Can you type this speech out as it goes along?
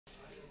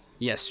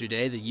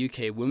Yesterday, the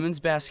UK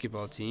women's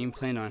basketball team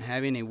planned on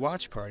having a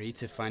watch party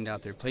to find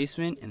out their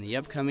placement in the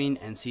upcoming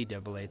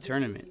NCAA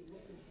Tournament.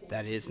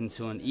 That is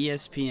until an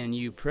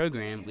ESPNU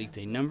program leaked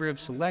a number of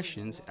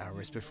selections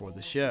hours before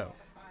the show,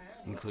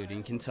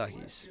 including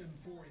Kentucky's.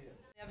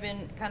 I've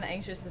been kind of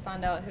anxious to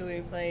find out who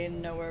we played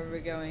and know where we were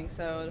going,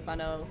 so to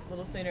find out a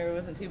little sooner it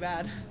wasn't too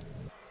bad.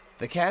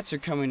 The Cats are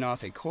coming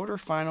off a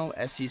quarterfinal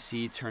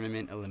SEC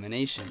tournament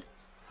elimination,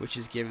 which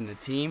has given the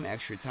team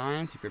extra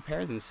time to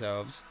prepare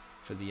themselves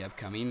for the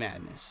upcoming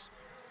madness.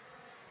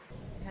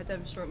 You have to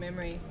have a short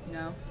memory, you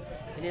know.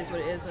 It is what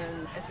it is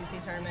when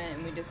SEC tournament,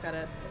 and we just got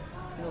to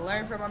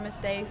learn from our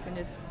mistakes and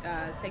just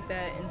take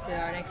that into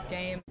our next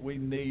game. We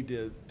need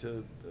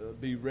to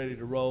be ready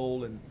to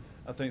roll, and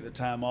I think the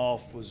time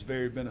off was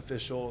very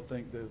beneficial. I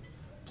think the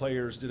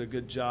players did a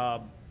good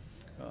job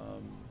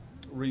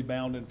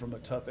rebounding from a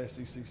tough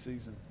SEC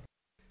season.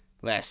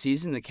 Last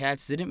season, the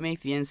Cats didn't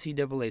make the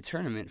NCAA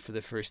tournament for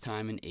the first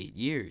time in 8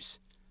 years,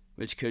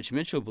 which Coach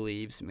Mitchell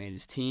believes made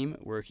his team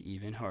work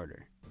even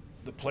harder.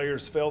 The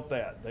players felt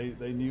that.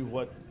 They knew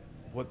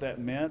what that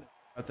meant.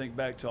 I think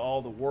back to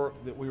all the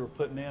work that we were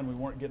putting in. We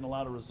weren't getting a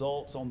lot of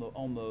results on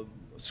the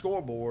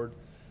scoreboard,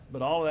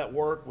 but all of that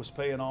work was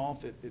paying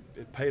off.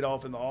 It paid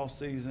off in the off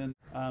season.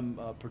 I'm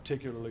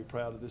particularly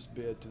proud of this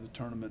bid to the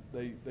tournament.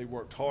 They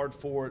worked hard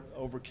for it,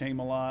 overcame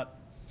a lot,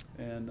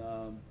 and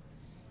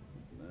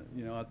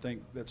you know, I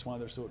think that's why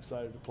they're so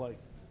excited to play.